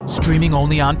Streaming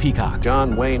only on Peacock.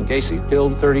 John Wayne Gacy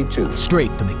killed 32.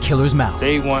 Straight from the killer's mouth.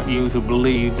 They want you to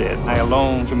believe that I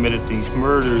alone committed these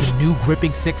murders. The new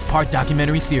gripping 6-part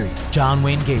documentary series, John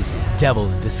Wayne Gacy, Devil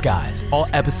in Disguise. All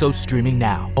episodes streaming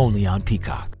now, only on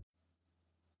Peacock.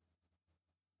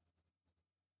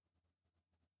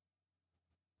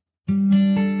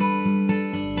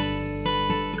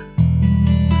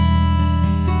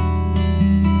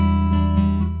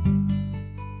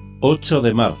 «8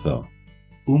 de marzo»,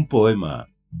 un poema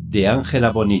de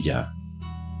Ángela Bonilla.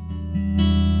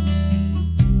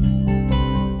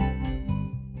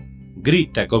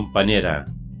 Grita, compañera,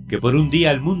 que por un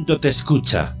día el mundo te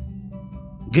escucha.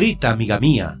 Grita, amiga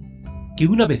mía, que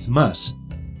una vez más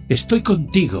estoy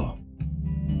contigo.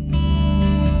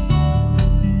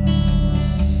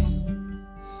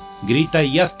 Grita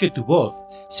y haz que tu voz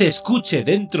se escuche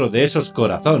dentro de esos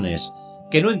corazones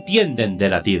que no entienden de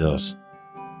latidos.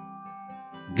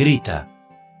 Grita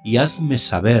y hazme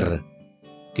saber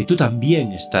que tú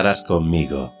también estarás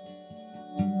conmigo.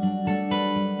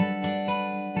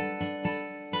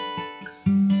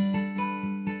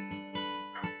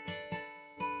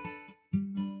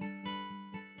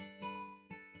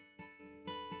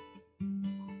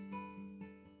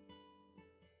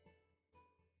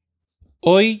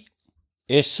 Hoy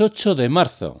es 8 de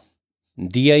marzo,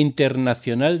 Día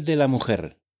Internacional de la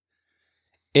Mujer.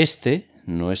 Este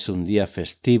no es un día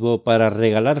festivo para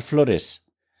regalar flores,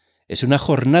 es una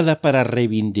jornada para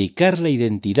reivindicar la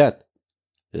identidad,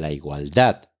 la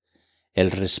igualdad,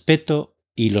 el respeto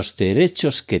y los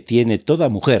derechos que tiene toda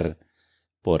mujer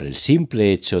por el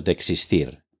simple hecho de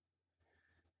existir.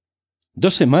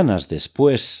 2 semanas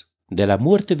después de la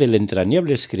muerte del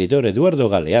entrañable escritor Eduardo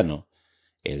Galeano,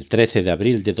 el 13 de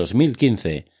abril de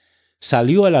 2015,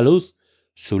 salió a la luz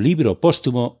su libro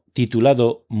póstumo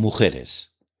titulado Mujeres.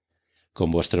 Con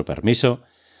vuestro permiso,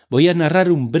 voy a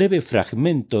narrar un breve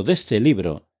fragmento de este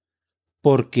libro,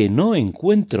 porque no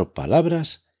encuentro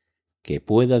palabras que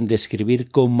puedan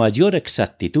describir con mayor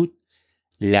exactitud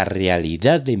la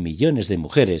realidad de millones de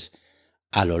mujeres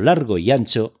a lo largo y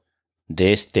ancho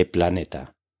de este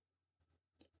planeta.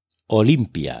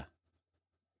 Olimpia.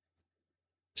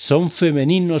 Son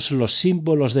femeninos los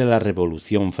símbolos de la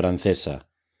Revolución Francesa.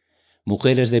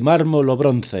 Mujeres de mármol o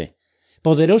bronce,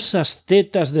 poderosas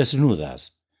tetas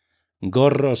desnudas,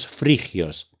 gorros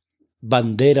frigios,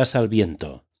 banderas al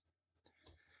viento.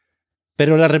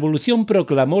 Pero la Revolución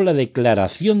proclamó la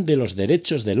Declaración de los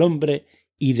Derechos del Hombre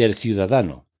y del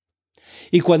Ciudadano,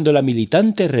 y cuando la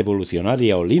militante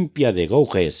revolucionaria Olimpia de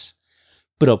Gouges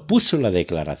propuso la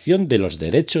Declaración de los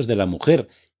Derechos de la Mujer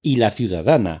y la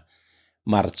Ciudadana,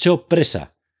 marchó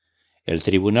presa. El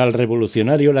tribunal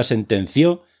revolucionario la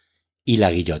sentenció y la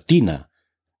guillotina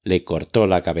le cortó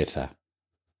la cabeza.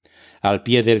 Al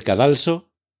pie del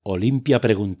cadalso, Olimpia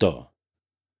preguntó: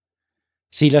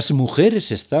 ¿si las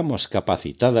mujeres estamos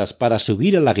capacitadas para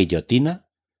subir a la guillotina,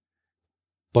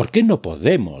 por qué no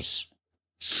podemos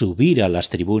subir a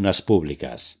las tribunas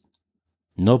públicas?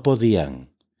 No podían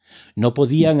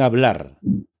hablar,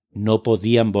 no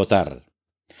podían votar.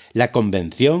 La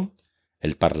Convención,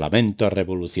 el Parlamento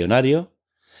revolucionario,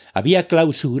 había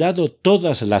clausurado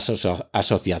todas las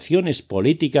asociaciones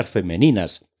políticas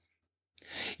femeninas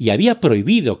y había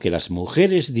prohibido que las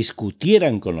mujeres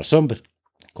discutieran con los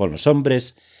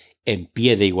hombres en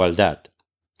pie de igualdad.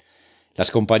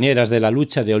 Las compañeras de la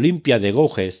lucha de Olimpia de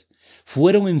Gouges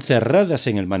fueron encerradas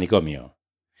en el manicomio,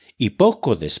 y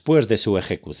poco después de su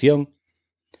ejecución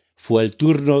fue el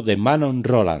turno de Manon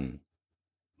Roland.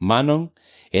 Manon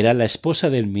era la esposa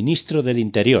del ministro del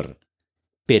Interior,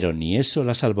 pero ni eso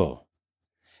la salvó.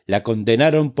 La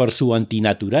condenaron por su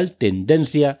antinatural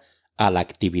tendencia a la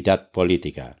actividad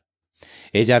política.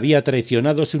 Ella había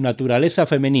traicionado su naturaleza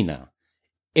femenina,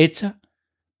 hecha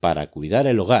para cuidar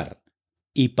el hogar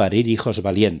y parir hijos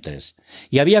valientes,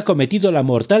 y había cometido la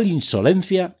mortal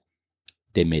insolencia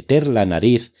de meter la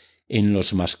nariz en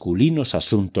los masculinos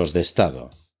asuntos de Estado.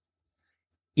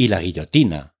 Y la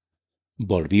guillotina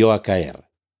volvió a caer.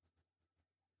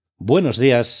 Buenos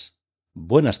días,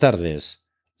 buenas tardes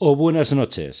o buenas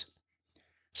noches.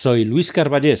 Soy Luis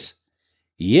Carballés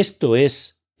y esto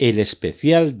es el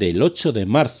especial del 8 de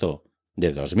marzo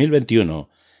de 2021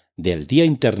 del Día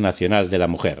Internacional de la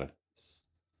Mujer.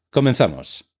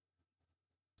 Comenzamos.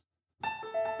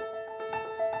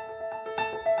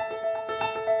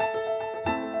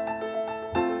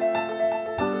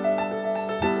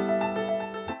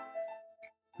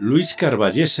 Luis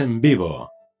Carballés en vivo.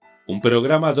 Un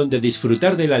programa donde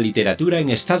disfrutar de la literatura en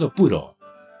estado puro.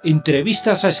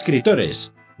 Entrevistas a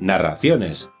escritores,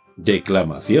 narraciones,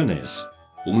 declamaciones.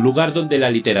 Un lugar donde la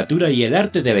literatura y el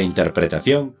arte de la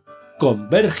interpretación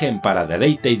convergen para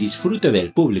deleite y disfrute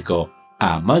del público,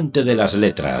 amante de las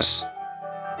letras.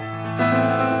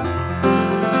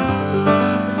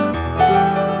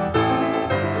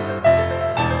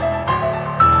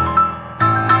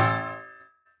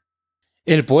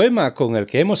 El poema con el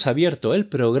que hemos abierto el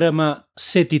programa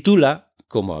se titula,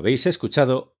 como habéis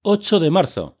escuchado, 8 de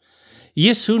marzo, y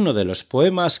es uno de los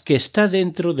poemas que está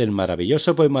dentro del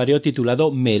maravilloso poemario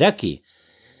titulado Meraki,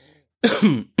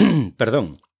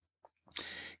 perdón,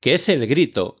 que es el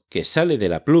grito que sale de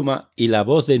la pluma y la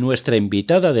voz de nuestra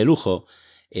invitada de lujo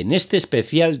en este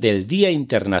especial del Día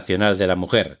Internacional de la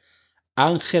Mujer,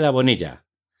 Ángela Bonilla.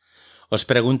 Os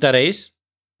preguntaréis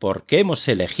por qué hemos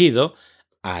elegido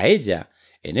a ella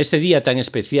en este día tan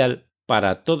especial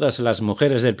para todas las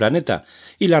mujeres del planeta,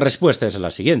 y la respuesta es la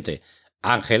siguiente.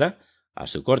 Ángela, a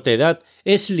su corta edad,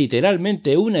 es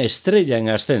literalmente una estrella en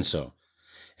ascenso.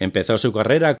 Empezó su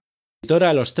carrera como escritora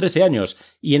a los 13 años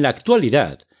y en la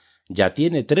actualidad ya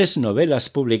tiene 3 novelas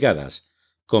publicadas,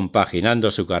 compaginando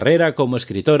su carrera como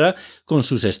escritora con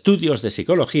sus estudios de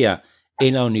psicología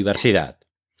en la universidad.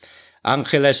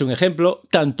 Ángela es un ejemplo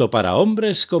tanto para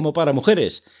hombres como para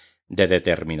mujeres, de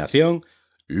determinación,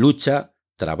 lucha,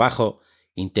 trabajo,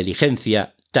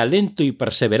 inteligencia, talento y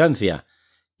perseverancia,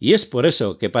 y es por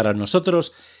eso que para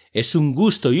nosotros es un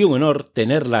gusto y un honor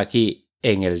tenerla aquí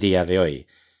en el día de hoy.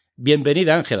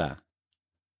 Bienvenida, Ángela.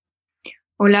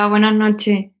 Hola, buenas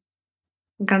noches.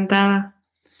 Encantada.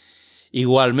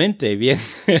 Igualmente, bien.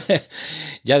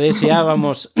 ya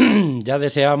deseábamos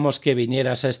que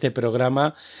vinieras a este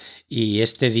programa y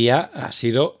este día ha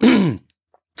sido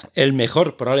el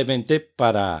mejor probablemente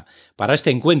para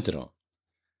este encuentro.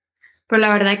 Pues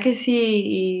la verdad es que sí,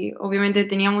 y obviamente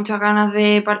tenía muchas ganas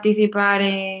de participar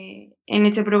en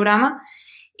este programa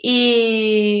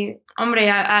y,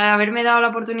 hombre, al haberme dado la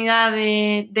oportunidad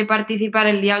de participar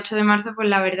el día 8 de marzo, pues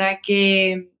la verdad es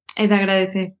que es de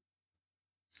agradecer.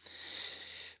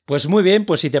 Pues muy bien,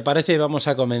 pues si te parece vamos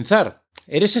a comenzar.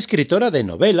 Eres escritora de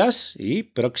novelas y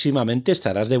próximamente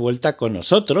estarás de vuelta con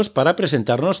nosotros para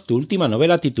presentarnos tu última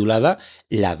novela titulada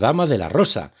La Dama de la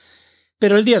Rosa.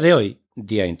 Pero el día de hoy,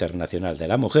 Día Internacional de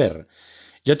la Mujer,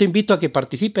 yo te invito a que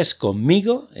participes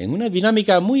conmigo en una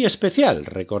dinámica muy especial,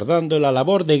 recordando la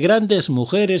labor de grandes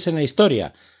mujeres en la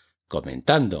historia,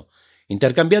 comentando,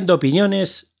 intercambiando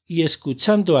opiniones y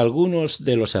escuchando algunos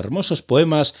de los hermosos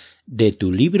poemas de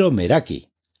tu libro Meraki.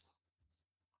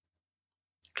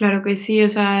 Claro que sí, o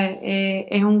sea,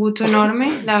 es un gusto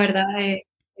enorme, la verdad,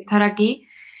 estar aquí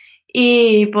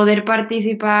y poder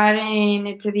participar en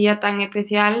este día tan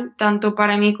especial, tanto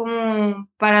para mí como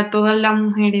para todas las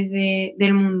mujeres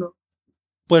del mundo.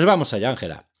 Pues vamos allá,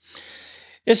 Ángela.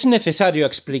 Es necesario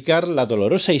explicar la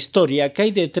dolorosa historia que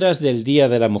hay detrás del Día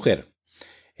de la Mujer.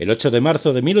 El 8 de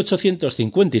marzo de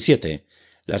 1857,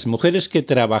 las mujeres que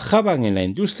trabajaban en la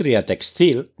industria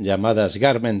textil, llamadas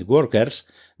garment workers,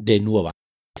 de Nueva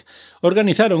York,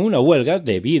 organizaron una huelga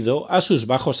debido a sus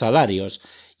bajos salarios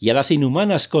y a las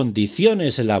inhumanas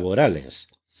condiciones laborales.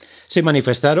 Se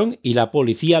manifestaron y la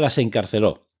policía las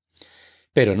encarceló.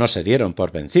 Pero no se dieron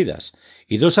por vencidas,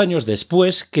 y 2 años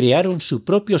después crearon su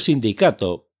propio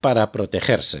sindicato para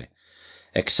protegerse.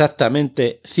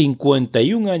 Exactamente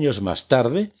 51 años más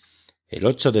tarde, el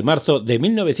 8 de marzo de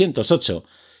 1908,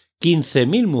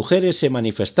 15.000 mujeres se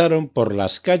manifestaron por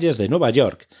las calles de Nueva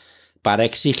York para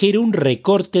exigir un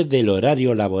recorte del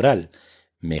horario laboral,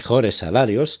 mejores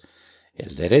salarios,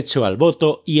 el derecho al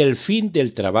voto y el fin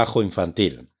del trabajo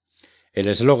infantil. El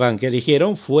eslogan que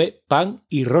eligieron fue Pan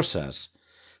y Rosas,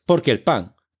 porque el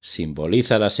pan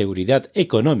simboliza la seguridad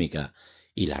económica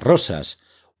y las rosas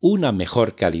una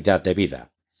mejor calidad de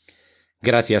vida.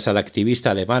 Gracias a la activista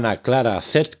alemana Clara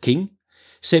Zetkin,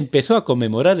 se empezó a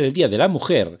conmemorar el Día de la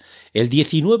Mujer el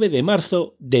 19 de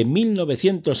marzo de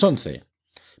 1911,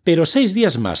 pero 6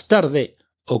 días más tarde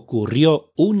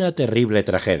ocurrió una terrible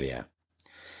tragedia.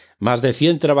 Más de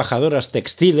 100 trabajadoras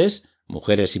textiles,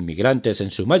 mujeres inmigrantes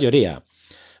en su mayoría,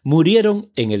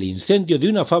 murieron en el incendio de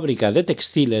una fábrica de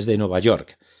textiles de Nueva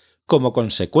York, como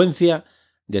consecuencia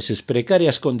de sus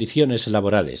precarias condiciones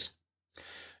laborales.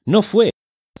 No fue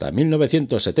hasta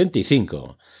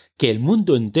 1975 que el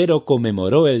mundo entero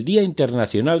conmemoró el Día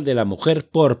Internacional de la Mujer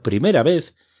por primera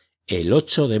vez el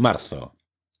 8 de marzo.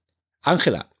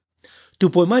 Ángela,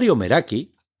 tu poemario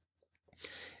Meraki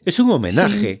es un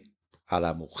homenaje a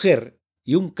la mujer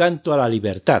y un canto a la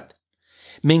libertad.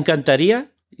 Me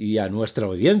encantaría, y a nuestra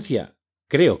audiencia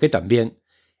creo que también,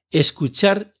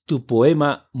 escuchar tu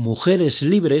poema Mujeres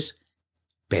Libres,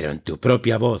 pero en tu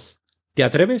propia voz. ¿Te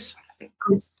atreves?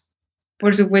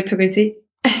 Por supuesto que sí.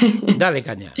 Dale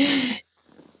caña.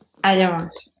 Allá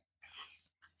va.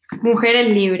 Mujeres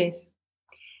libres.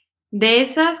 de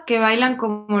esas que bailan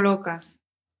como locas,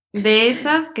 de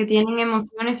esas que tienen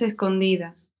emociones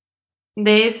escondidas,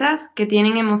 de esas que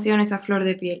tienen emociones a flor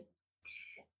de piel,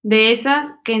 de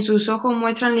esas que en sus ojos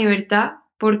muestran libertad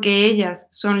porque ellas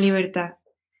son libertad,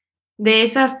 de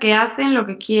esas que hacen lo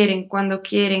que quieren, cuando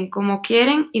quieren, como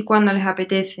quieren y cuando les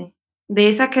apetece, de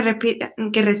esas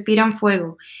que respiran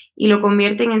fuego y lo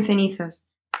convierten en cenizas.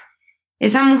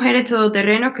 Esas mujeres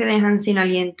todoterrenos que dejan sin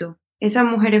aliento, esas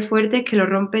mujeres fuertes que lo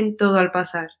rompen todo al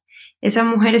pasar. Esas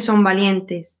mujeres son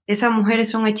valientes, esas mujeres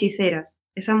son hechiceras,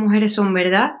 esas mujeres son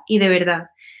verdad y de verdad,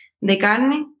 de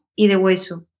carne y de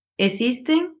hueso.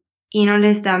 Existen y no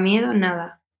les da miedo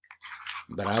nada.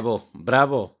 Bravo,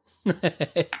 bravo.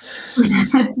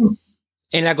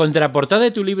 En la contraportada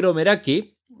de tu libro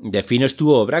Meraki, defines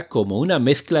tu obra como una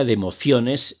mezcla de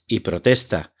emociones y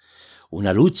protesta,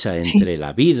 una lucha Sí. entre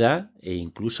la vida e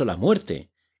incluso la muerte,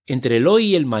 entre el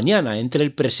hoy y el mañana, entre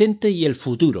el presente y el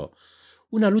futuro,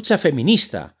 una lucha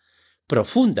feminista,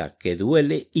 profunda, que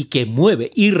duele y que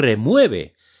mueve y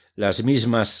remueve las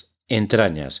mismas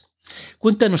entrañas.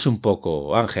 Cuéntanos un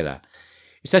poco, Ángela.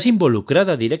 ¿Estás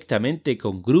involucrada directamente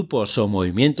con grupos o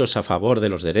movimientos a favor de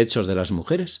los derechos de las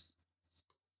mujeres?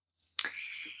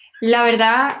 La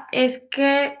verdad es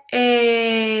que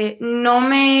no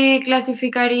me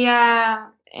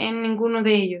clasificaría en ninguno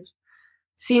de ellos,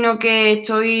 sino que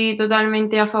estoy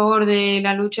totalmente a favor de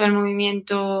la lucha del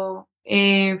movimiento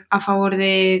a favor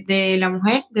de la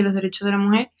mujer, de los derechos de la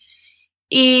mujer,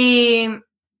 y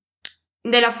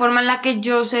de la forma en la que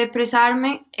yo sé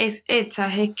expresarme es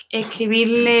esta, es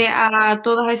escribirle a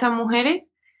todas esas mujeres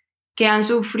que han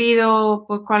sufrido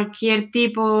pues, cualquier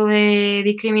tipo de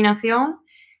discriminación,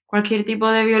 cualquier tipo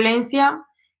de violencia.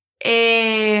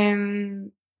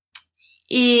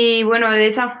 Y bueno, de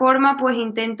esa forma pues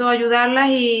intento ayudarlas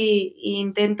y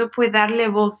intento pues darle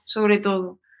voz sobre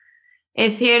todo.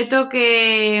 Es cierto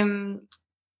que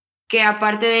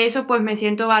aparte de eso pues me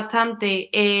siento bastante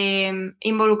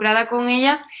involucrada con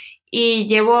ellas y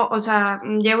llevo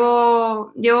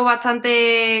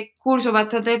bastante cursos,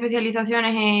 bastantes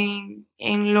especializaciones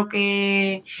en lo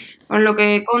que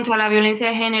contra la violencia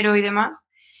de género y demás.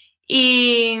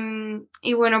 Y,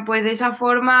 y bueno, pues de esa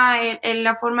forma es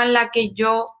la forma en la que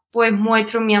yo pues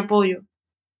muestro mi apoyo.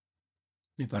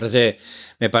 Me parece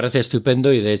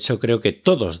estupendo y de hecho creo que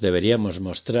todos deberíamos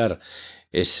mostrar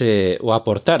ese o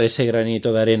aportar ese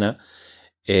granito de arena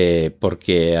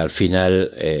porque al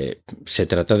final se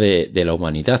trata de la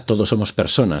humanidad, todos somos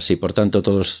personas y por tanto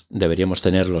todos deberíamos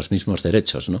tener los mismos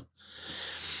derechos, ¿no?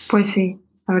 Pues sí,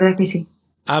 la verdad es que sí.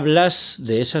 Hablas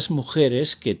de esas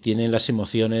mujeres que tienen las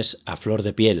emociones a flor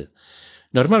de piel.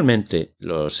 Normalmente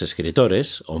los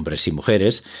escritores, hombres y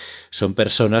mujeres, son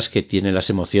personas que tienen las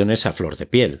emociones a flor de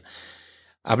piel.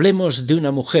 Hablemos de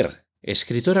una mujer,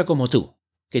 escritora como tú,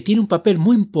 que tiene un papel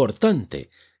muy importante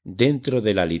dentro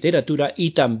de la literatura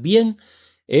y también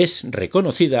es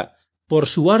reconocida por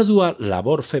su ardua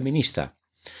labor feminista.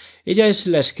 Ella es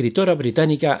la escritora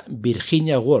británica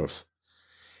Virginia Woolf.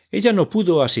 Ella no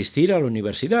pudo asistir a la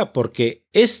universidad porque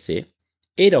este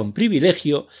era un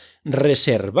privilegio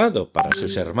reservado para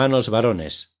sus hermanos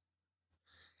varones.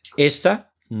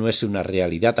 Esta no es una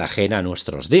realidad ajena a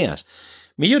nuestros días.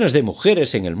 Millones de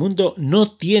mujeres en el mundo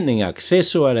no tienen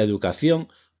acceso a la educación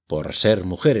por ser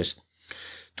mujeres.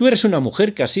 Tú eres una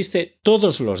mujer que asiste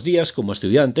todos los días como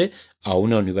estudiante a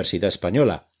una universidad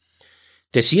española.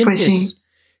 ¿Te Pues sí.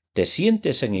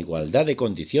 sientes en igualdad de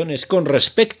condiciones con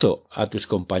respecto a tus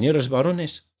compañeros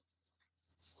varones?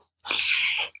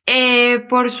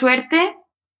 Por suerte,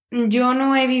 yo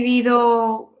no he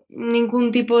vivido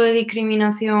ningún tipo de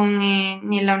discriminación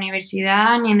ni en la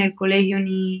universidad, ni en el colegio,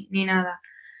 ni nada.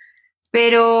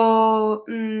 Pero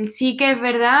sí que es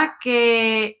verdad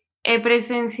que he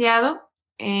presenciado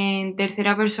en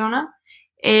tercera persona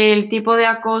el tipo de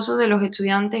acoso de los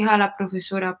estudiantes a las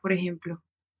profesoras, por ejemplo.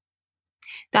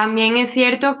 También es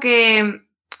cierto que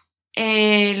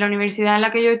la universidad en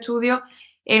la que yo estudio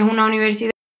es una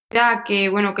universidad que,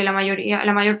 bueno, que la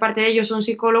mayor parte de ellos son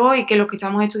psicólogos y que los que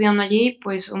estamos estudiando allí,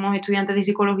 pues somos estudiantes de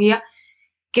psicología,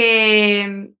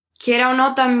 que quiera o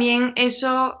no, también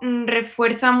eso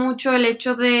refuerza mucho el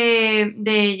hecho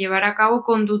de llevar a cabo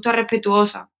conductas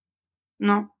respetuosas,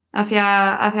 ¿no?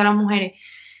 Hacia las mujeres.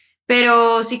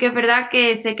 Pero sí que es verdad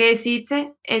que sé que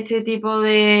existe este tipo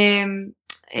de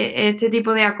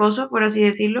acoso, por así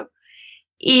decirlo,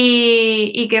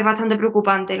 y que es bastante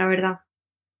preocupante, la verdad.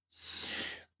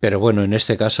 Pero bueno, en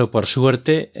este caso, por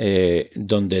suerte,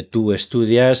 donde tú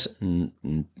estudias,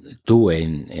 tú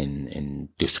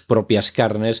en tus propias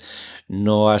carnes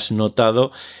no has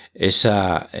notado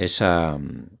esa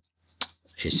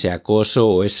ese acoso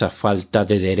o esa falta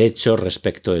de derechos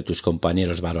respecto de tus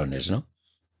compañeros varones, ¿no?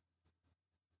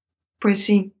 Pues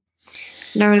sí,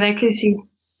 la verdad es que sí.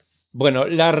 Bueno,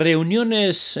 las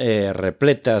reuniones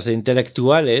repletas de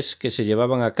intelectuales que se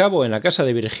llevaban a cabo en la casa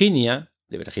de Virginia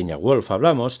Woolf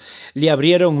hablamos, le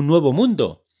abrieron un nuevo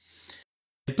mundo.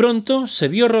 De pronto se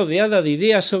vio rodeada de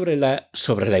ideas sobre la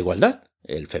igualdad,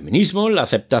 el feminismo, la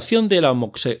aceptación de la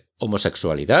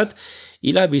homosexualidad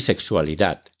y la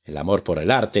bisexualidad, el amor por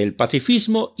el arte, el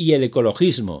pacifismo y el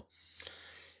ecologismo.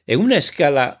 En una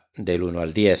escala del 1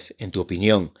 al 10, en tu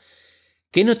opinión,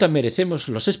 ¿qué nota merecemos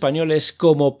los españoles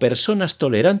como personas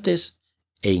tolerantes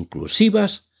e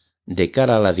inclusivas de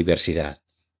cara a la diversidad?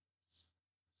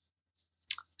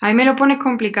 Ahí me lo pones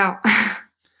complicado,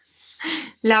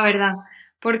 la verdad,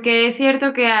 porque es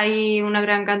cierto que hay una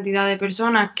gran cantidad de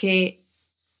personas que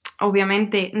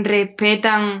obviamente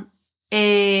respetan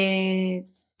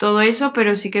todo eso,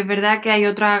 pero sí que es verdad que hay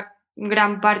otra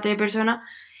gran parte de personas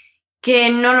que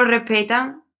no lo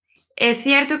respetan. Es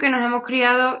cierto que nos hemos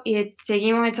criado y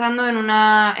seguimos estando en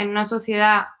una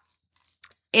sociedad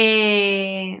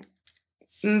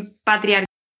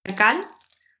patriarcal,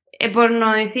 por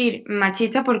no decir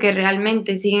machista, porque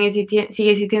realmente sigue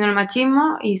existiendo el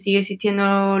machismo y sigue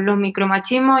existiendo los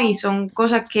micromachismos y son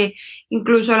cosas que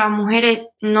incluso las mujeres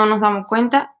no nos damos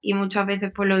cuenta y muchas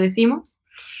veces pues lo decimos.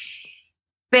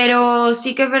 Pero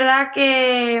sí que es verdad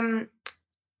que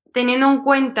teniendo en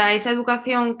cuenta esa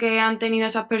educación que han tenido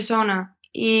esas personas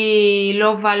y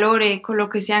los valores con los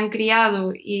que se han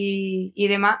criado y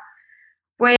demás,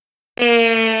 pues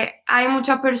hay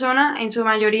muchas personas, en su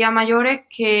mayoría mayores,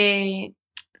 que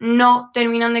no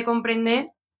terminan de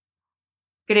comprender,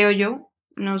 creo yo,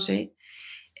 no sé,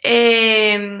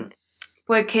 eh,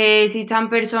 pues que existan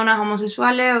personas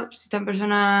homosexuales, o existan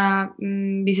personas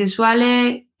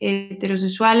bisexuales,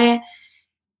 heterosexuales,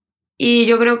 y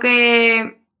yo creo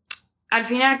que al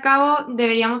fin y al cabo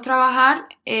deberíamos trabajar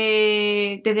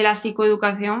desde la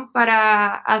psicoeducación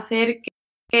para hacerle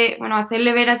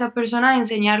ver a esas personas,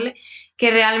 enseñarles que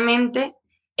realmente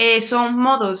son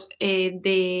modos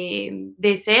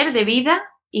de ser, de vida,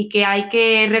 y que hay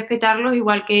que respetarlos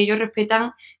igual que ellos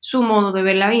respetan su modo de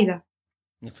ver la vida.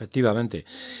 Efectivamente.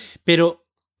 Pero,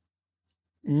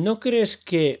 ¿no crees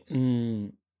que,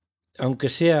 aunque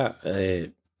sea,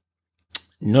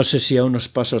 no sé si a unos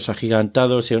pasos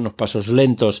agigantados, si a unos pasos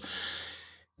lentos,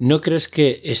 ¿no crees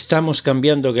que estamos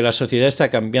cambiando, que la sociedad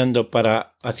está cambiando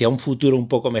hacia un futuro un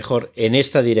poco mejor en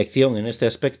esta dirección, en este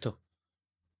aspecto?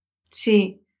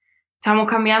 Sí, estamos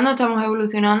cambiando, estamos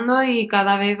evolucionando y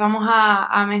cada vez vamos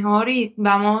a mejor y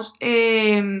vamos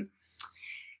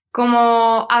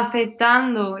como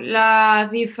aceptando las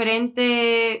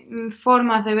diferentes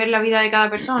formas de ver la vida de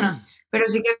cada persona. Pero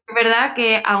sí que es verdad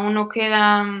que aún nos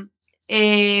quedan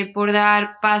por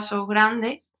dar pasos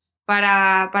grandes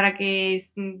para que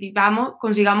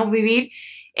consigamos vivir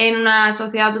en una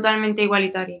sociedad totalmente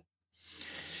igualitaria.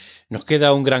 Nos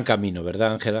queda un gran camino,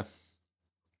 ¿verdad, Ángela?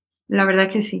 La verdad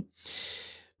es que sí,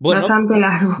 Bueno, bastante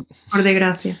largo, por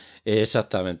desgracia.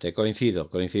 exactamente, coincido.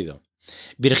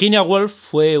 Virginia Woolf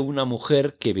fue una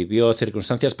mujer que vivió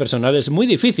circunstancias personales muy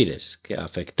difíciles que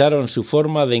afectaron su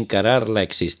forma de encarar la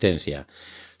existencia.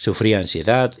 Sufría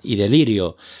ansiedad y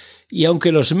delirio, y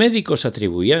aunque los médicos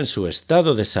atribuían su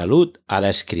estado de salud a la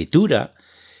escritura,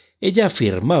 ella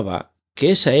afirmaba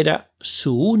que esa era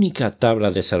su única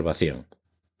tabla de salvación.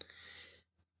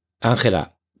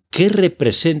 Ángela, ¿qué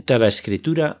representa la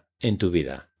escritura en tu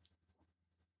vida?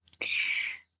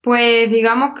 Pues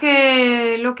digamos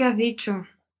que lo que has dicho,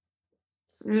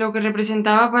 lo que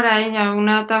representaba para ella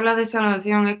una tabla de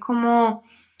salvación, es como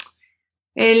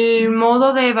el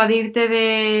modo de evadirte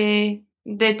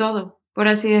de todo, por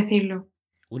así decirlo.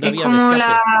 Una Es vía de como la...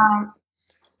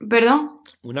 escape. ¿Perdón?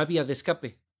 Una vía de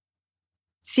escape.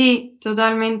 Sí,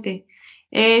 totalmente.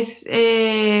 Es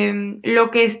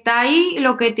lo que está ahí,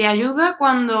 lo que te ayuda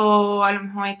cuando a lo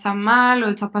mejor estás mal o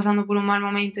estás pasando por un mal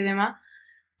momento y demás.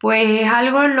 Pues es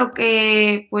algo en lo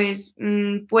que pues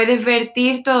puedes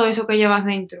vertir todo eso que llevas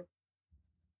dentro.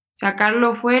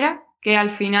 Sacarlo fuera, que al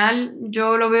final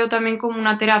yo lo veo también como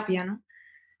una terapia, ¿no?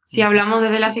 Si hablamos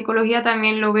desde la psicología,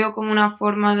 también lo veo como una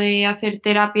forma de hacer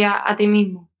terapia a ti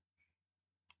mismo.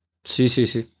 Sí.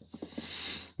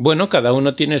 Bueno, cada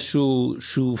uno tiene su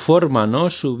forma, ¿no?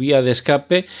 Su vía de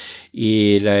escape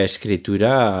y la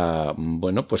escritura,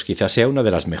 bueno, pues quizás sea una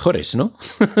de las mejores, ¿no?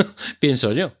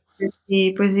 Pienso yo.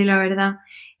 Pues sí, la verdad.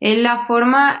 Es la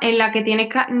forma en la que tienes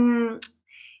que...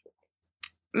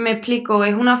 me explico,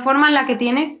 es una forma en la que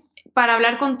tienes para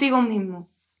hablar contigo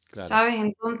mismo. Claro. ¿sabes?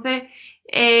 Entonces,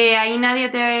 ahí nadie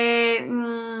te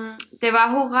va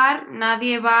a juzgar,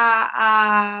 nadie va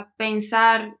a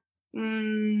pensar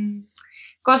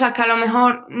cosas que a lo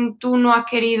mejor tú no has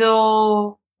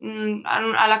querido,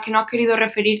 a las que no has querido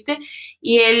referirte,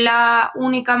 y es la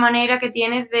única manera que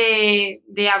tienes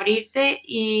de abrirte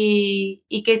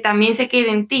y que también se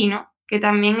quede en ti, ¿no? Que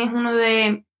también es una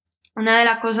de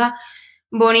las cosas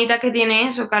bonitas que tiene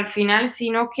eso, que al final si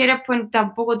no quieres, pues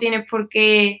tampoco tienes por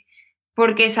qué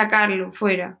sacarlo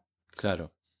fuera.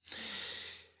 Claro.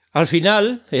 Al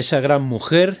final, esa gran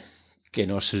mujer, que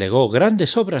nos legó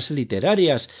grandes obras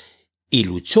literarias y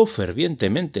luchó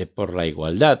fervientemente por la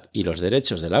igualdad y los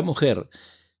derechos de la mujer,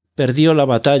 perdió la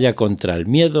batalla contra el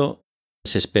miedo y la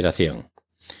desesperación.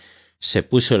 Se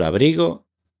puso el abrigo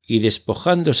y,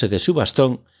 despojándose de su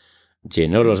bastón,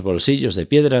 llenó los bolsillos de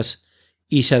piedras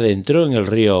y se adentró en el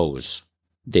río Ouse,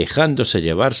 dejándose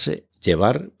llevar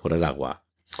por el agua.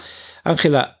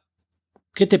 Ángela,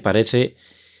 ¿qué te parece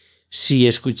si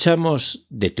escuchamos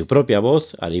de tu propia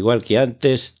voz, al igual que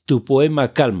antes, tu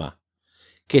poema Calma,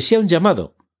 que sea un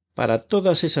llamado para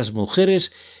todas esas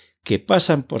mujeres que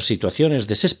pasan por situaciones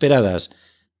desesperadas,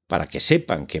 para que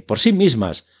sepan que por sí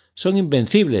mismas son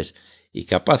invencibles y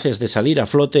capaces de salir a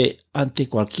flote ante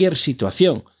cualquier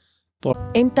situación?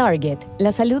 En Target,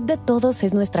 la salud de todos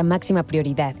es nuestra máxima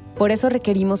prioridad. Por eso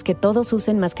requerimos que todos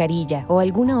usen mascarilla o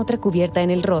alguna otra cubierta en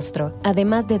el rostro,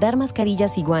 además de dar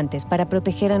mascarillas y guantes para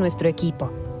proteger a nuestro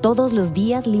equipo. Todos los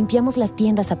días limpiamos las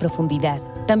tiendas a profundidad,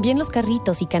 también los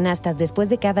carritos y canastas después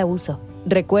de cada uso.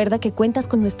 Recuerda que cuentas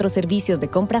con nuestros servicios de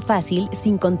compra fácil,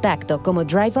 sin contacto, como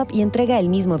Drive Up y entrega el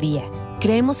mismo día.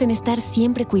 Creemos en estar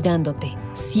siempre cuidándote.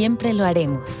 Siempre lo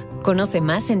haremos. Conoce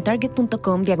más en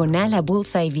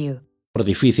target.com/a-bullseye-view. Por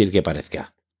difícil que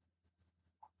parezca.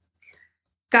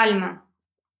 Calma.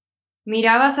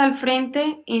 Mirabas al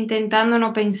frente intentando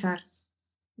no pensar.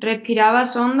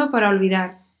 Respirabas hondo para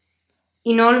olvidar.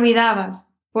 Y no olvidabas,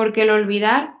 porque el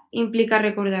olvidar implica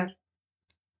recordar.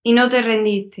 Y no te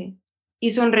rendiste.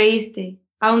 Y sonreíste,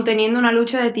 aun teniendo una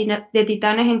lucha de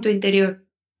titanes en tu interior.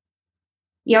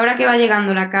 Y ahora que va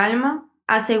llegando la calma,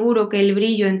 aseguro que el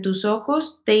brillo en tus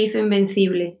ojos te hizo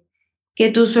invencible. Que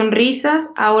tus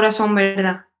sonrisas ahora son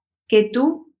verdad. Que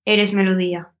tú eres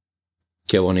melodía.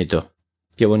 Qué bonito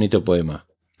poema.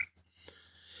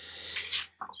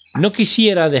 No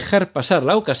quisiera dejar pasar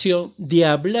la ocasión de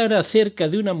hablar acerca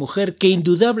de una mujer que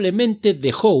indudablemente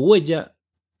dejó huella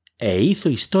e hizo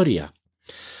historia.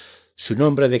 Su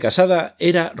nombre de casada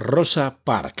era Rosa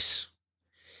Parks.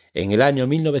 En el año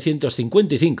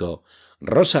 1955,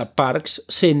 Rosa Parks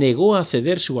se negó a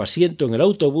ceder su asiento en el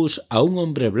autobús a un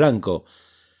hombre blanco,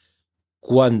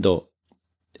 cuando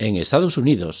en Estados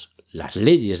Unidos las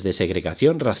leyes de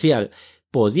segregación racial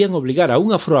podían obligar a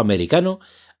un afroamericano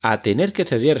a tener que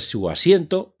ceder su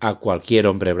asiento a cualquier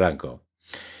hombre blanco.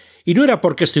 Y no era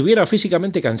porque estuviera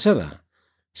físicamente cansada,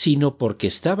 sino porque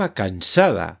estaba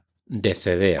cansada de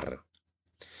ceder.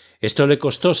 Esto le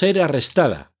costó ser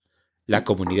arrestada. La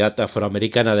comunidad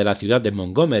afroamericana de la ciudad de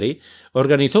Montgomery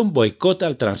organizó un boicot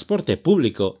al transporte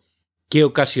público que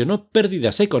ocasionó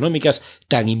pérdidas económicas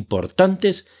tan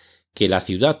importantes que la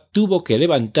ciudad tuvo que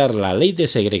levantar la ley de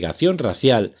segregación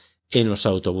racial en los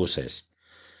autobuses.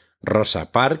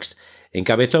 Rosa Parks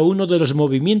encabezó uno de los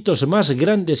movimientos más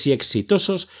grandes y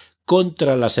exitosos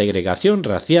contra la segregación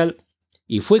racial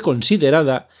y fue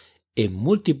condecorada en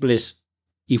múltiples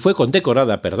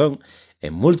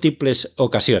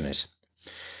ocasiones,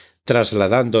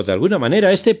 trasladando de alguna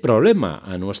manera este problema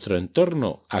a nuestro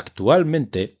entorno.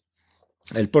 Actualmente,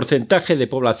 el porcentaje de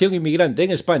población inmigrante en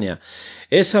España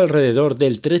es alrededor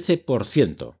del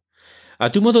 13%.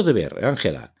 A tu modo de ver,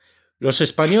 Ángela, ¿los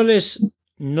españoles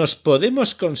nos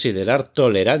podemos considerar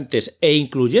tolerantes e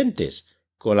incluyentes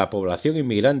con la población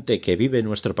inmigrante que vive en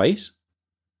nuestro país?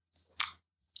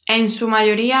 En su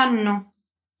mayoría no,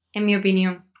 en mi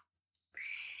opinión.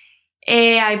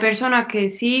 Hay personas que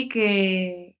sí,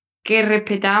 que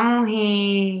respetamos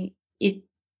y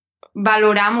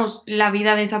valoramos la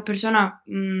vida de esas personas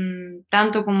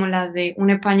tanto como la de un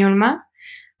español más,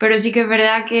 pero sí que es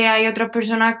verdad que hay otras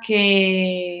personas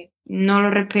que no lo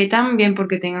respetan, bien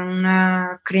porque tengan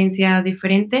una creencia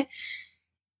diferente,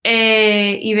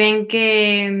 y ven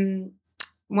que,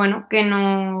 bueno,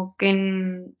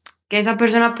 que esas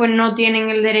personas pues no tienen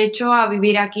el derecho a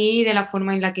vivir aquí de la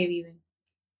forma en la que viven.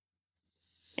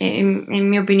 En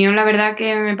mi opinión, la verdad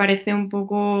que me parece un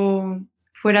poco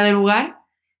fuera de lugar,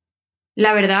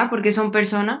 la verdad, porque son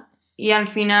personas y al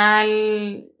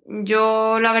final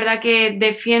yo la verdad que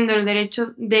defiendo el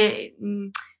derecho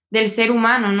del ser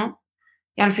humano, ¿no?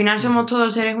 Y al final somos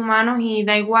todos seres humanos y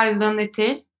da igual dónde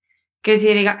estés, que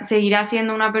seguirás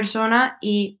siendo una persona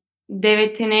y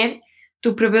debes tener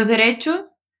tus propios derechos,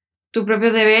 tus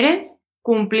propios deberes,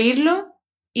 cumplirlos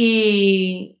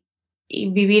y, y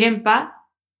vivir en paz.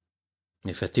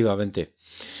 Efectivamente.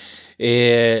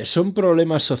 Son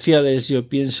problemas sociales, yo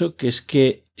pienso que es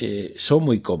que son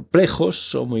muy complejos,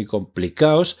 son muy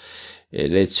complicados.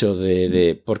 El hecho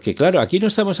porque claro, aquí no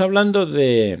estamos hablando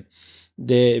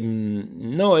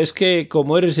no, es que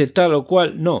como eres de tal o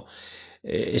cual, no.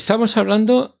 Estamos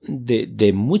hablando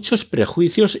de muchos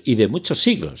prejuicios y de muchos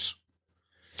siglos.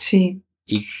 Sí.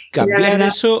 Y Y la verdad,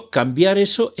 cambiar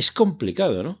eso es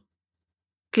complicado, ¿no?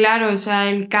 claro, o sea,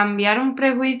 el cambiar un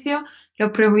prejuicio,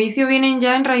 los prejuicios vienen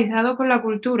ya enraizados con la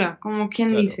cultura, como quien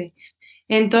Claro, dice.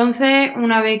 Entonces,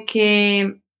 una vez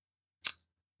que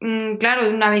claro,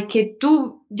 una vez que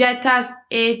tú ya estás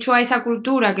hecho a esa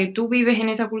cultura, que tú vives en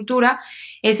esa cultura,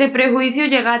 ese prejuicio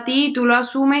llega a ti y tú lo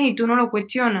asumes y tú no lo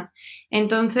cuestionas.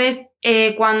 Entonces,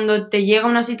 cuando te llega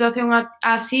una situación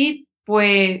así,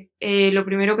 pues lo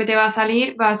primero que te va a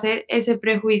salir va a ser ese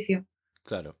prejuicio.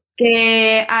 claro.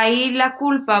 Que ahí la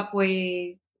culpa,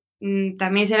 pues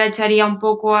también se la echaría un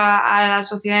poco a la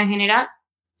sociedad en general,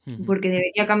 Ujú. porque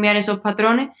debería cambiar esos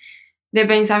patrones de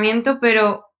pensamiento,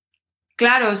 pero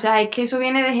claro, o sea, es que eso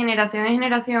viene de generación en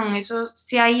generación, eso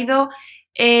se ha ido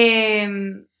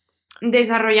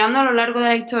desarrollando a lo largo de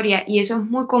la historia y eso es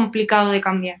muy complicado de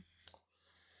cambiar.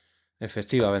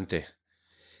 Efectivamente.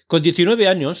 Con 19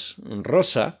 años,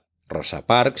 Rosa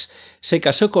Parks, se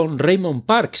casó con Raymond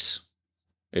Parks.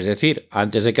 Es decir,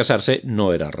 antes de casarse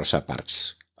no era Rosa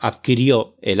Parks.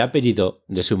 Adquirió el apellido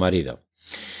de su marido.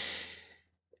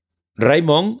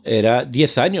 Raymond era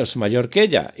 10 años mayor que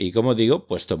ella y, como digo,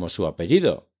 pues tomó su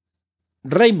apellido.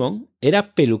 Raymond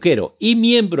era peluquero y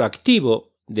miembro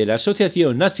activo de la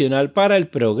Asociación Nacional para el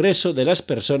Progreso de las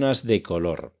Personas de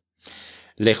Color.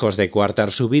 Lejos de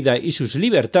coartar su vida y sus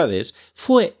libertades,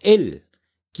 fue él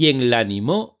quien la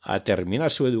animó a terminar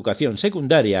su educación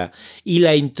secundaria y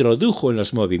la introdujo en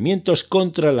los movimientos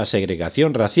contra la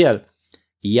segregación racial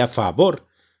y a favor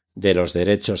de los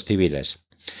derechos civiles.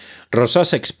 Rosa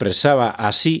se expresaba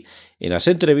así en las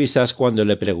entrevistas cuando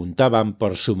le preguntaban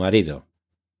por su marido.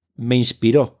 Me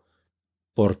inspiró,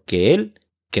 porque él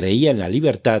creía en la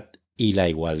libertad y la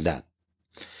igualdad.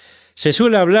 Se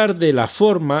suele hablar de la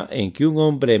forma en que un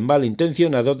hombre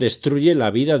malintencionado destruye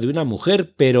la vida de una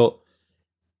mujer, pero,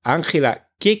 Ángela,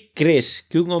 ¿qué crees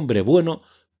que un hombre bueno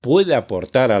puede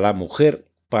aportar a la mujer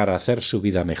para hacer su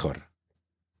vida mejor?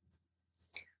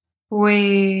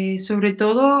 Pues sobre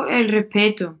todo el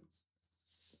respeto,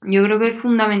 yo creo que es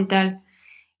fundamental.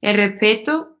 El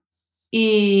respeto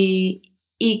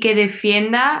y que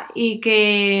defienda y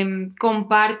que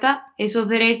comparta esos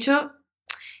derechos,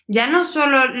 ya no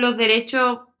solo los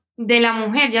derechos de la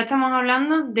mujer, ya estamos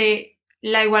hablando de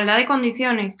la igualdad de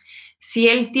condiciones. Si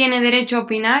él tiene derecho a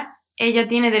opinar, ella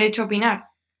tiene derecho a opinar.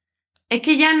 Es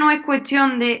que ya no es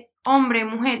cuestión de hombre,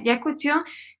 mujer, ya es cuestión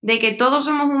de que todos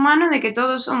somos humanos, de que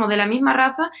todos somos de la misma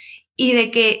raza y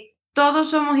de que todos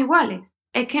somos iguales.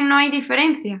 Es que no hay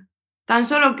diferencia. Tan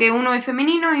solo que uno es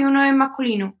femenino y uno es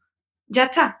masculino. Ya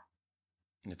está,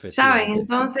 ¿sabes? Efectivamente.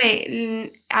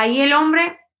 Entonces, ahí el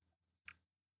hombre,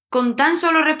 con tan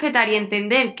solo respetar y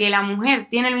entender que la mujer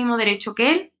tiene el mismo derecho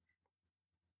que él,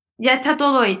 ya está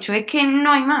todo hecho. Es que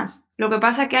no hay más. Lo que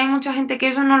pasa es que hay mucha gente que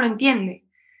eso no lo entiende.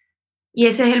 Y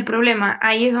ese es el problema.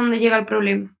 Ahí es donde llega el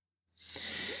problema.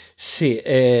 Sí,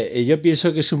 yo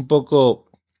pienso que es un poco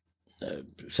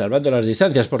salvando las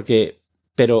distancias,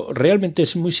 pero realmente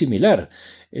es muy similar.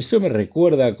 Esto me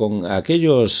recuerda con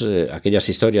aquellas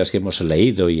historias que hemos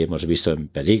leído y hemos visto en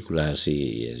películas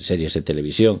y en series de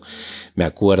televisión. Me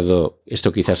acuerdo,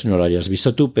 esto quizás no lo hayas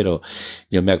visto tú, pero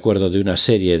yo me acuerdo de una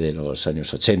serie de los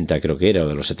años 80, creo que era, o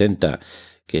de los 70,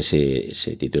 que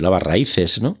se titulaba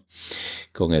Raíces, ¿no?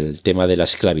 Con el tema de la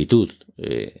esclavitud.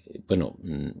 Bueno,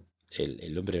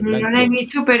 el hombre No la he blanco.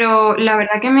 visto, pero la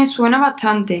verdad que me suena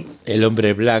bastante. El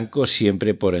hombre blanco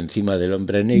siempre por encima del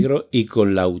hombre negro y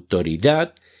con la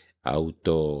autoridad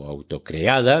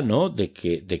autocreada, ¿no? De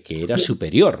que era Sí,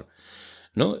 superior,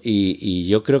 ¿no? Y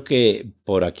yo creo que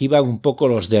por aquí van un poco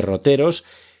los derroteros,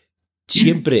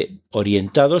 siempre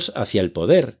orientados hacia el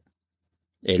poder.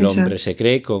 El hombre exacto, se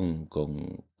cree con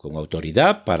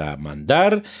autoridad para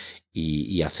mandar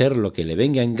y hacer lo que le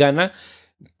venga en gana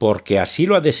porque así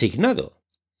lo ha designado.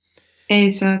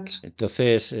 exacto.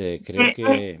 Entonces, creo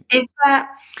que... Esa,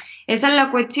 esa es la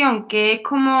cuestión, que es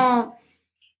como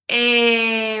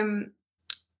eh,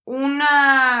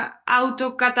 una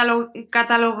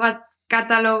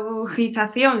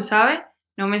catalogización, ¿sabes?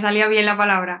 No me salía bien la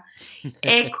palabra.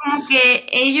 Es como que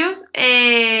ellos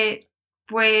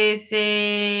pues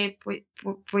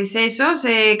eso,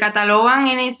 se catalogan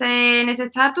en ese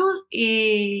estatus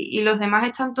y los demás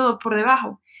están todos por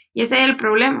debajo. Y ese es el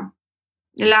problema,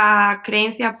 las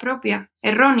creencias propias,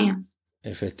 erróneas.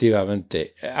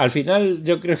 Efectivamente. Al final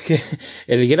yo creo que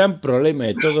el gran problema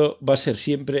de todo va a ser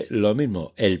siempre lo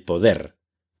mismo, el poder.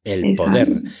 El Exacto.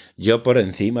 poder. Yo por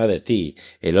encima de ti,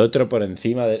 el otro por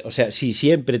encima de... O sea, sí,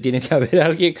 siempre tiene que haber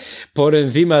alguien por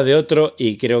encima de otro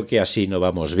y creo que así no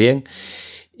vamos bien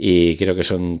y creo que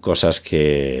son cosas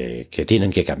que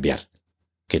tienen que cambiar.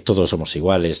 Que todos somos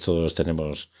iguales, todos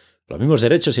tenemos los mismos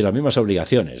derechos y las mismas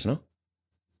obligaciones, ¿no?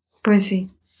 Pues sí,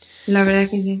 la verdad es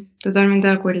que sí, totalmente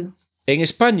de acuerdo. En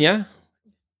España,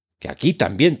 que aquí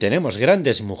también tenemos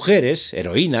grandes mujeres,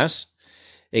 heroínas,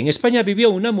 en España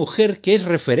vivió una mujer que es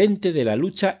referente de la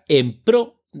lucha en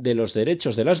pro de los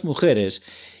derechos de las mujeres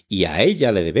y a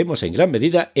ella le debemos en gran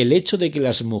medida el hecho de que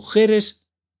las mujeres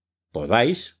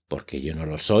podáis, porque yo no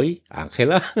lo soy,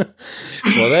 Ángela,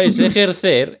 podáis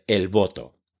ejercer el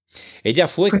voto. Ella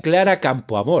fue Clara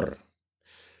Campoamor.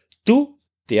 Tú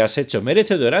te has hecho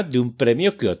merecedora de un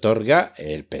premio que otorga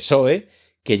el PSOE,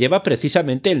 que lleva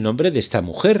precisamente el nombre de esta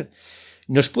mujer.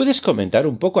 ¿Nos puedes comentar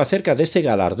un poco acerca de este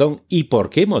galardón y por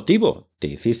qué motivo te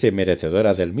hiciste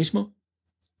merecedora del mismo?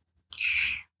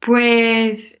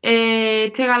 Pues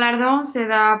este galardón se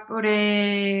da por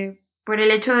el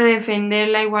hecho de defender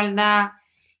la igualdad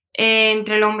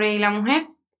entre el hombre y la mujer.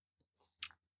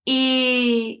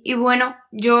 Y bueno,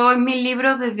 yo en mis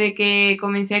libros, desde que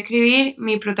comencé a escribir,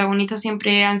 mis protagonistas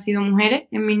siempre han sido mujeres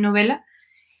en mis novelas.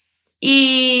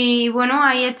 Y bueno,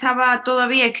 ahí estaba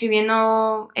todavía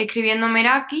escribiendo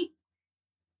Meraki,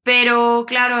 pero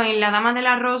claro, en La Dama de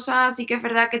la Rosa sí que es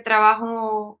verdad que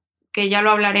trabajo, que ya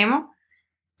lo hablaremos,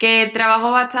 que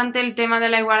trabajo bastante el tema de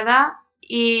la igualdad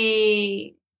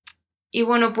y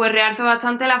bueno, pues realzo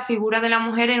bastante la figura de la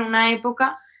mujer en una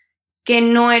época que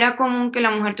no era común que la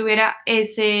mujer tuviera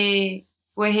ese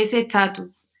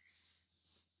estatus.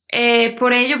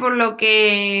 Por ello, por lo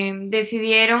que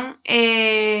decidieron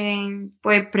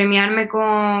pues premiarme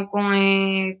con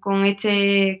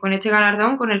este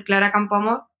galardón, con el Clara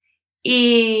Campoamor,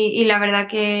 y la verdad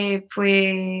que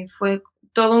fue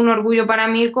todo un orgullo para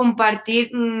mí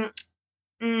compartir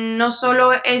no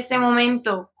solo ese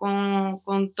momento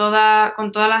con toda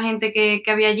la gente que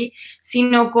había allí,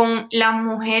 sino con las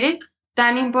mujeres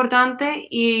tan importantes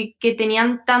y que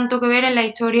tenían tanto que ver en la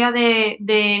historia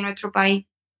de nuestro país.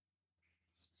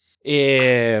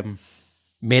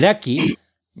 Meraki,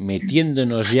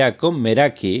 metiéndonos ya con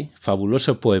Meraki,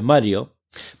 fabuloso poemario.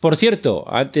 Por cierto,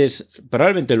 antes,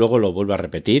 probablemente luego lo vuelvo a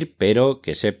repetir, pero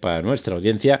que sepa nuestra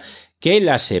audiencia que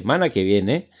la semana que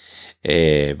viene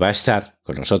va a estar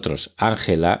con nosotros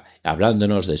Ángela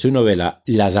hablándonos de su novela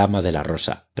La Dama de la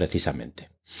Rosa, precisamente.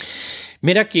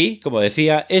 Meraki, como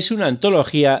decía, es una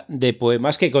antología de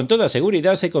poemas que con toda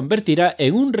seguridad se convertirá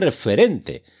en un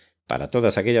referente para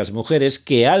todas aquellas mujeres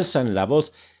que alzan la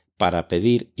voz para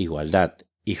pedir igualdad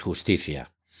y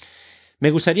justicia.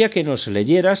 Me gustaría que nos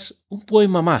leyeras un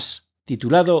poema más,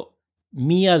 titulado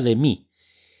Mía de mí,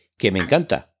 que me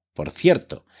encanta, por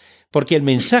cierto, porque el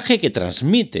mensaje que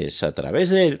transmites a través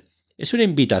de él es una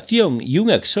invitación y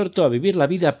un exhorto a vivir la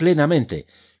vida plenamente,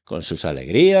 con sus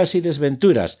alegrías y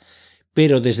desventuras,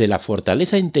 pero desde la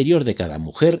fortaleza interior de cada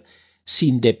mujer,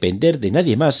 sin depender de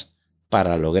nadie más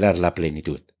para lograr la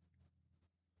plenitud.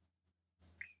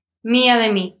 Mía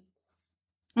de mí,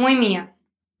 muy mía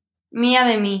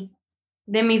de mí,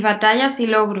 de mis batallas y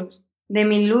logros, de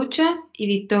mis luchas y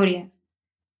victorias,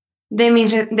 de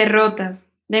mis derrotas,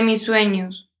 de mis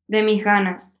sueños, de mis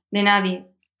ganas, de nadie,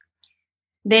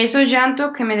 de esos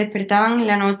llantos que me despertaban en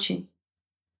la noche,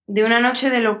 de una noche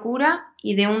de locura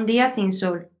y de un día sin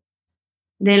sol,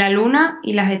 de la luna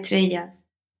y las estrellas,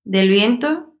 del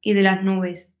viento y de las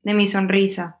nubes, de mi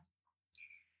sonrisa,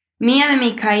 mía de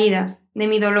mis caídas, de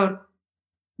mi dolor,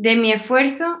 de mi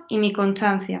esfuerzo y mi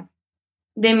constancia,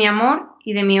 de mi amor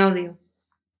y de mi odio,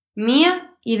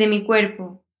 mía y de mi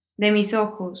cuerpo, de mis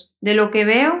ojos, de lo que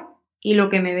veo y lo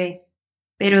que me ve,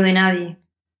 pero de nadie,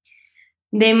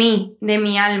 de mí, de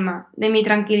mi alma, de mi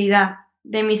tranquilidad,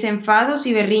 de mis enfados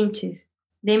y berrinches,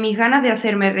 de mis ganas de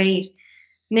hacerme reír,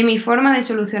 de mi forma de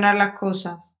solucionar las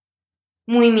cosas,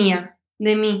 muy mía,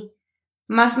 de mí,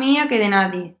 más mía que de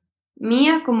nadie,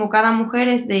 mía como cada mujer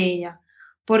es de ella,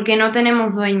 porque no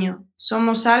tenemos dueño,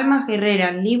 somos almas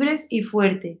guerreras, libres y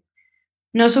fuertes.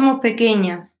 No somos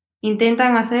pequeñas,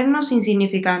 intentan hacernos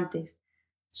insignificantes.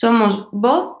 Somos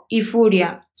voz y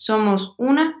furia, somos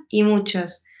una y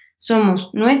muchas,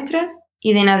 somos nuestras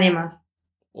y de nadie más.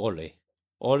 Ole,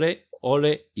 ole,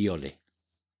 ole y ole.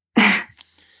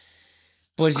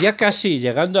 Pues ya casi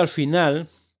llegando al final,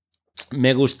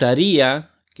 me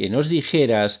gustaría que nos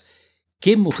dijeras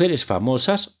qué mujeres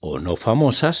famosas o no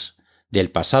famosas, del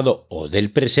pasado o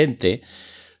del presente,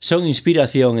 son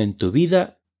inspiración en tu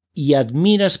vida y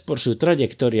admiras por su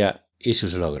trayectoria y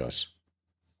sus logros.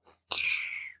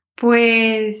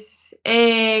 Pues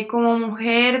como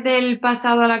mujer del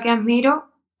pasado a la que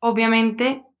admiro,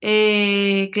 obviamente,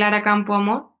 Clara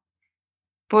Campoamor,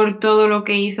 por todo lo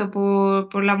que hizo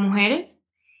por las mujeres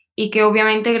y que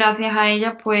obviamente gracias a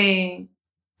ella pues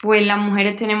las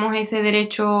mujeres tenemos ese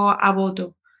derecho a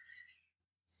voto.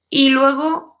 Y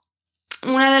luego,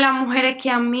 una de las mujeres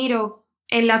que admiro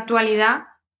en la actualidad,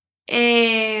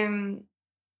 que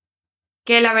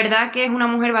la verdad que es una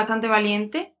mujer bastante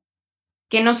valiente,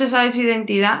 que no se sabe su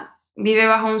identidad, vive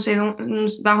bajo un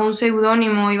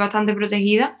seudónimo y bastante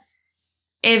protegida,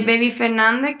 es Baby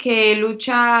Fernández, que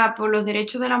lucha por los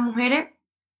derechos de las mujeres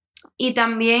y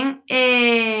también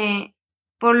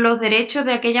por los derechos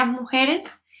de aquellas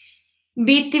mujeres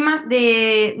víctimas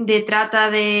de trata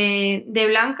de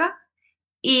blancas.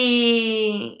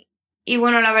 Y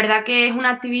bueno, la verdad que es una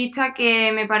activista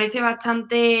que me parece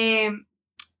bastante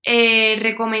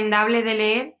recomendable de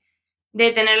leer,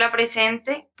 de tenerla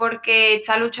presente, porque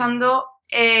está luchando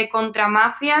contra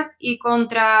mafias y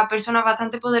contra personas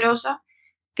bastante poderosas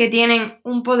que tienen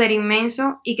un poder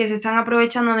inmenso y que se están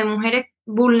aprovechando de mujeres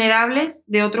vulnerables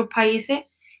de otros países,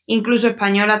 incluso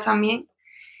españolas también,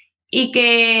 y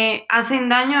que hacen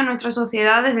daño a nuestra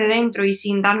sociedad desde dentro y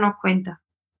sin darnos cuenta.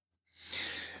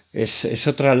 Es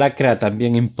otra lacra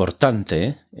también importante,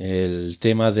 ¿eh? El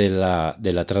tema de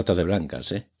la trata de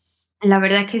blancas, ¿eh? La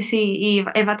verdad es que sí, y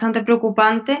es bastante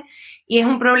preocupante y es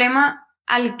un problema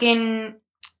al que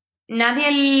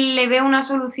nadie le ve una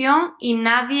solución y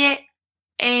nadie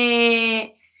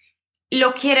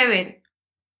lo quiere ver.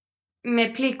 Me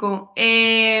explico.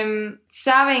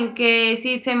 Saben que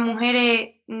existen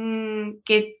mujeres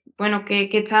que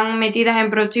están metidas en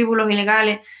prostíbulos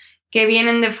ilegales, que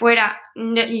vienen de fuera,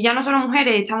 y ya no solo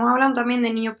mujeres, estamos hablando también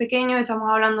de niños pequeños, estamos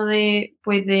hablando de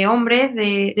hombres,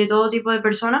 de todo tipo de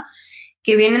personas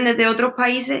que vienen desde otros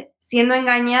países siendo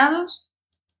engañados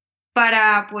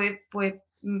para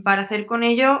hacer con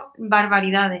ellos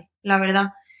barbaridades, la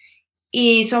verdad.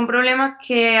 Y son problemas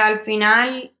que al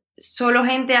final solo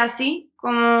gente así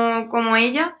como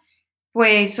ella,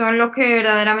 pues son los que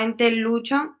verdaderamente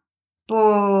luchan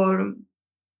por,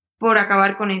 por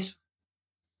acabar con eso.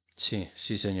 Sí,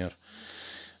 sí, señor.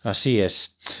 Así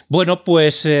es. Bueno,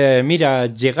 pues mira,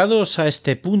 llegados a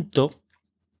este punto,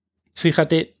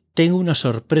 fíjate, tengo una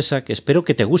sorpresa que espero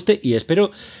que te guste y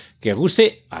espero que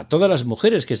guste a todas las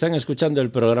mujeres que están escuchando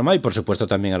el programa y por supuesto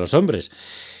también a los hombres.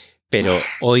 Pero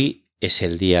hoy es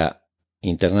el Día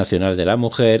Internacional de la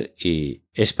Mujer y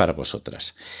es para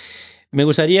vosotras. Me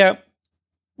gustaría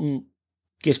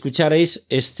que escucharais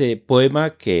este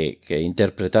poema que he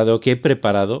interpretado, que he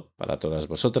preparado para todas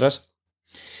vosotras.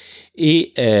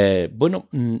 Y bueno,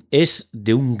 es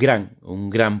de un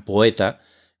gran poeta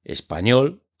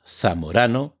español,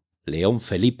 zamorano, León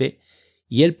Felipe,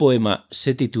 y el poema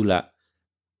se titula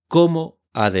 ¿Cómo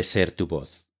ha de ser tu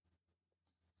voz?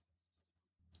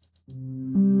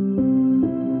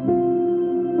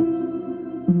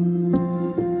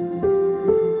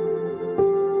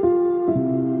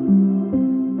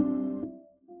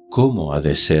 ¿Cómo ha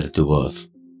de ser tu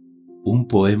voz? Un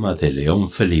poema de León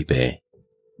Felipe.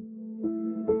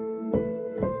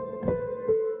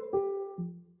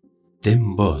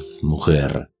 Ten voz,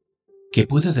 mujer, que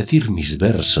pueda decir mis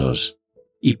versos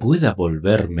y pueda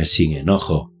volverme sin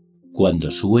enojo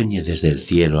cuando sueñe desde el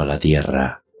cielo a la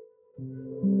tierra.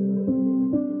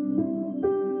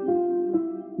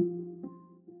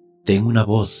 Ten una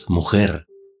voz, mujer,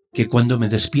 que cuando me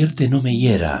despierte no me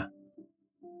hiera.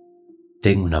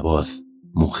 Ten una voz,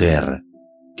 mujer,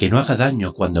 que no haga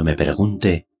daño cuando me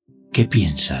pregunte ¿qué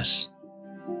piensas?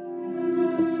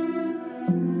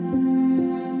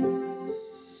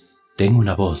 Ten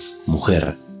una voz,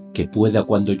 mujer, que pueda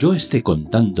cuando yo esté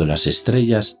contando las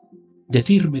estrellas,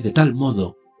 decirme de tal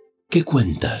modo ¿qué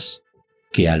cuentas?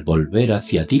 Que al volver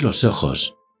hacia ti los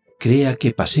ojos, crea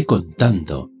que pasé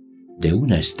contando de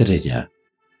una estrella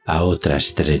a otra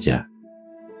estrella.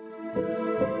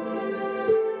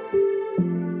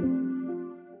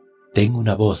 Ten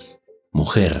una voz,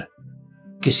 mujer,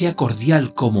 que sea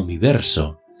cordial como mi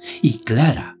verso y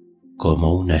clara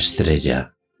como una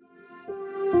estrella.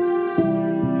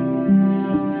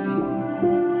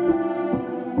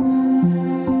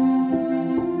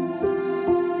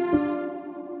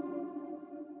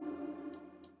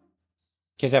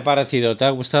 ¿Qué te ha parecido? ¿Te ha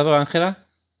gustado, Ángela?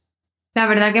 La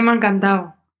verdad que me ha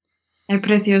encantado. Es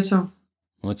precioso.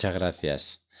 Muchas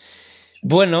gracias.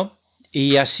 Bueno,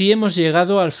 y así hemos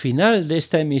llegado al final de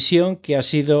esta emisión que ha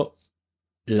sido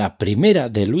la primera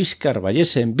de Luis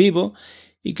Carballés en vivo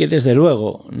y que desde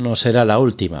luego no será la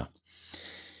última.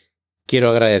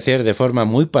 Quiero agradecer de forma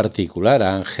muy particular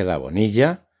a Ángela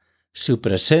Bonilla su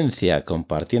presencia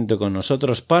compartiendo con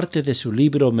nosotros parte de su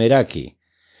libro Meraki.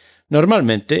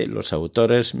 Normalmente los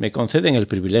autores me conceden el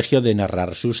privilegio de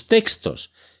narrar sus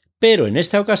textos, pero en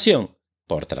esta ocasión,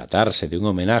 por tratarse de un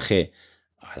homenaje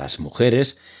a las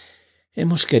mujeres,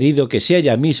 hemos querido que sea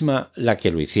ella misma la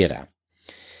que lo hiciera.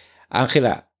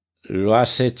 Ángela, lo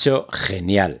has hecho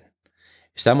genial.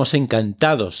 Estamos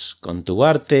encantados con tu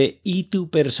arte y tu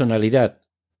personalidad.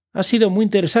 Ha sido muy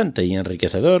interesante y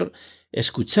enriquecedor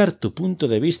escuchar tu punto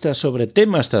de vista sobre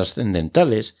temas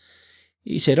trascendentales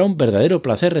y será un verdadero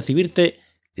placer recibirte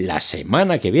la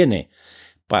semana que viene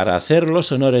para hacer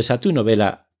los honores a tu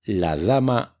novela La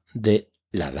Dama de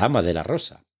la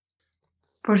Rosa.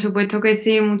 Por supuesto que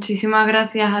sí. Muchísimas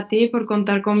gracias a ti por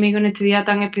contar conmigo en este día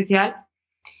tan especial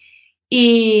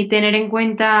y tener en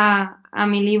cuenta a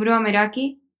mi libro, a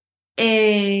Meraki,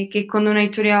 que esconde una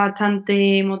historia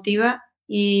bastante emotiva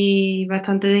y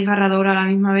bastante desgarradora a la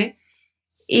misma vez.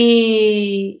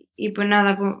 Y pues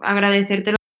nada, pues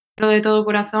agradecértelo de todo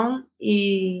corazón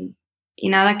y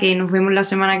nada, que nos vemos la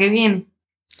semana que viene.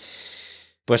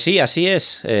 Pues sí, así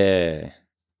es.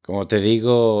 Como te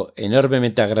digo,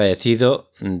 enormemente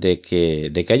agradecido de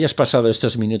que hayas pasado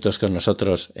estos minutos con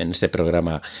nosotros en este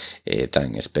programa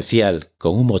tan especial,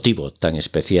 con un motivo tan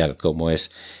especial como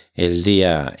es el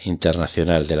Día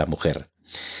Internacional de la Mujer.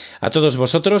 A todos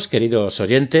vosotros, queridos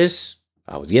oyentes,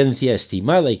 audiencia,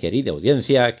 estimada y querida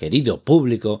audiencia, querido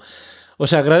público,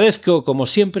 os agradezco, como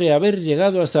siempre, haber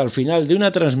llegado hasta el final de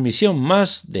una transmisión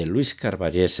más de Luis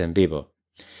Carballés en vivo.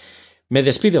 Me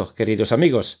despido, queridos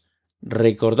amigos,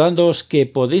 recordándoos que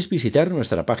podéis visitar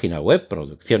nuestra página web,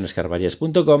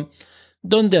 produccionescarballés.com,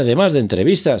 donde además de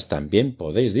entrevistas también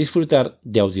podéis disfrutar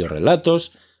de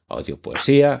audiorelatos,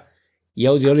 audiopoesía y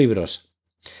audiolibros.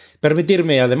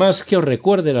 Permitidme además que os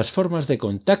recuerde las formas de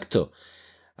contacto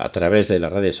a través de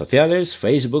las redes sociales,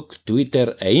 Facebook,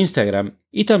 Twitter e Instagram,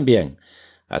 y también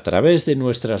a través de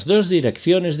nuestras dos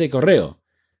direcciones de correo,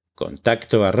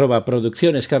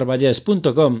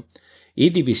 contacto@produccionescarballés.com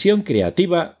y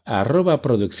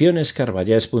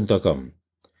divisioncreativa@produccionescarballés.com.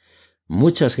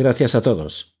 Muchas gracias a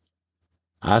todos.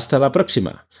 Hasta la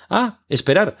próxima.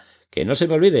 Esperar, que no se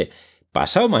me olvide,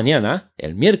 pasado mañana,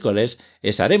 el miércoles,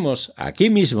 estaremos aquí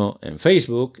mismo en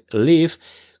Facebook Live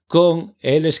con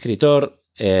el escritor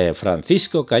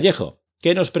Francisco Callejo,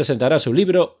 que nos presentará su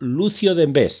libro Lucio de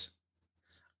Embés.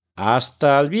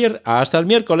 Hasta el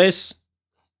miércoles.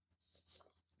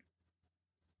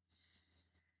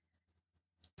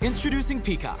 Introducing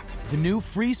Peacock, the new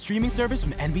free streaming service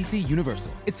from NBC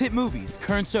Universal. It's hit movies,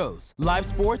 current shows, live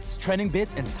sports, trending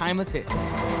bits, and timeless hits.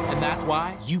 And that's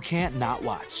why you can't not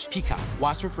watch. Peacock.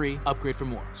 Watch for free, upgrade for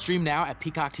more. Stream now at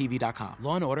peacocktv.com.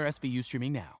 Law & Order SVU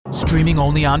streaming now. Streaming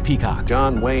only on Peacock.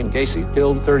 John Wayne Gacy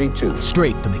killed 32.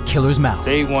 Straight from the killer's mouth.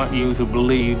 They want you to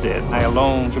believe that I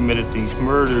alone committed these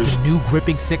murders. The new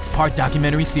gripping 6-part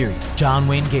documentary series, John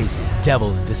Wayne Gacy,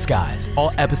 Devil in Disguise. All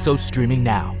episodes streaming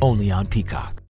now, only on Peacock.